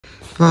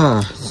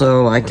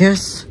So I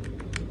guess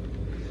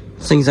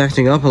things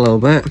acting up a little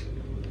bit.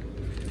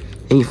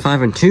 8,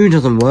 5, and 2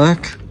 doesn't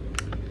work.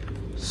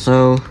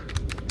 So,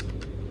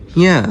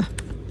 yeah.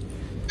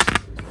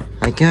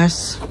 I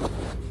guess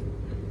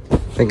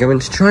we're going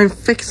to try and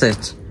fix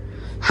it.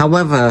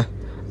 However,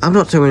 I'm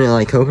not doing it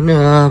like opening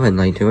up and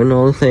like doing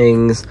all the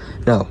things.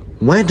 No,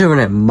 we're doing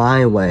it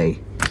my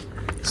way.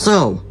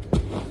 So,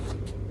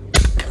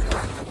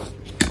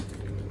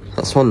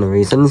 that's one of the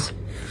reasons.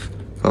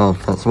 Well,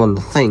 that's one of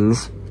the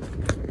things.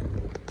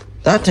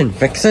 That didn't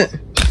fix it.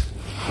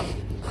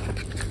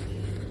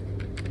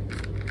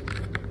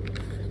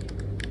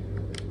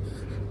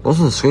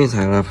 Also, the screen's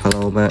hanging up a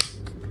little bit.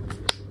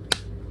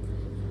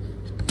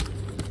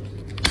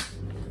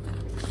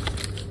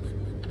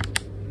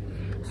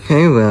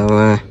 Okay,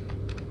 well,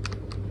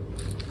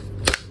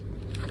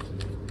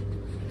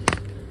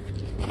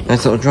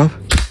 nice little drop.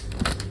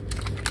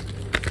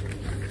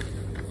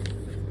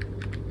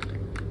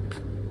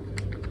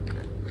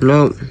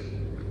 Nope.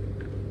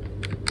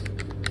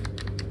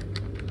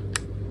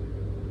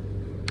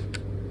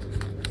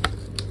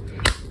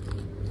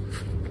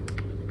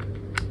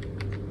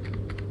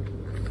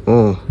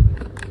 Oh.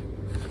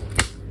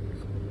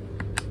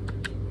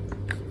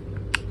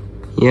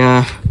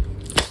 Yeah.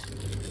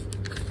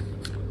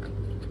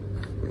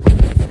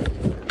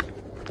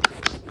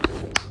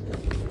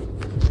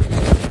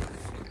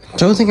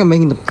 Don't think I'm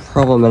making the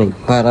problem any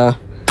better.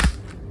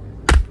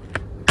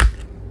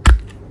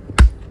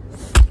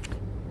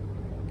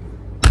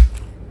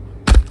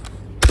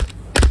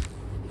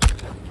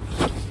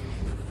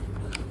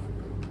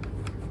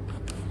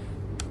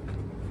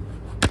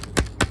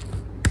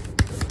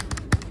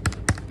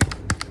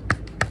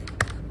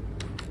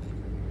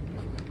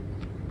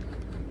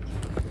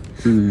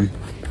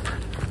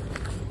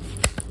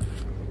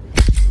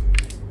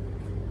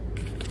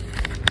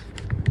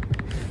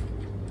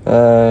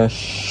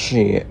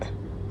 Shit.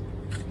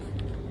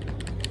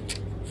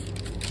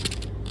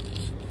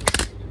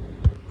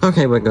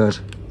 Okay, we're good.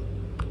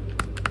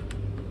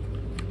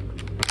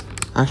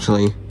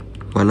 Actually,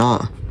 we're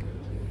not.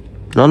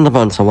 None of the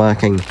buttons are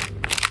working.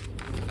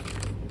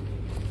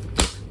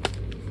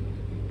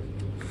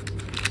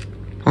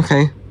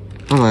 Okay,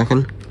 we're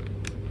working.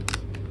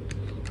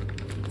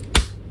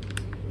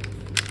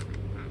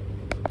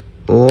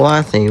 Oh,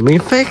 I think we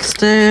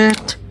fixed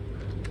it!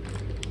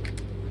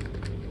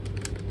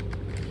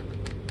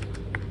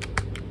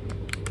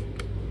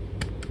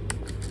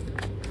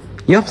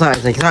 Yup, that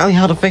is exactly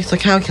how to fix the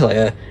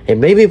calculator. It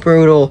may be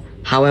brutal,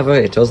 however,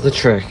 it does the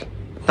trick.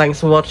 Thanks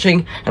for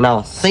watching, and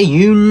I'll see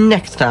you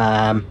next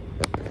time!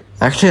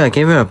 Actually, I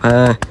gave it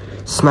a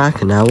smack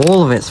and now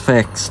all of it's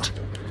fixed.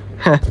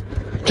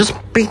 Just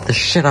beat the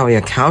shit out of your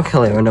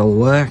calculator and it'll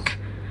work.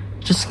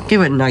 Just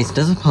give it nice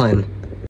discipline.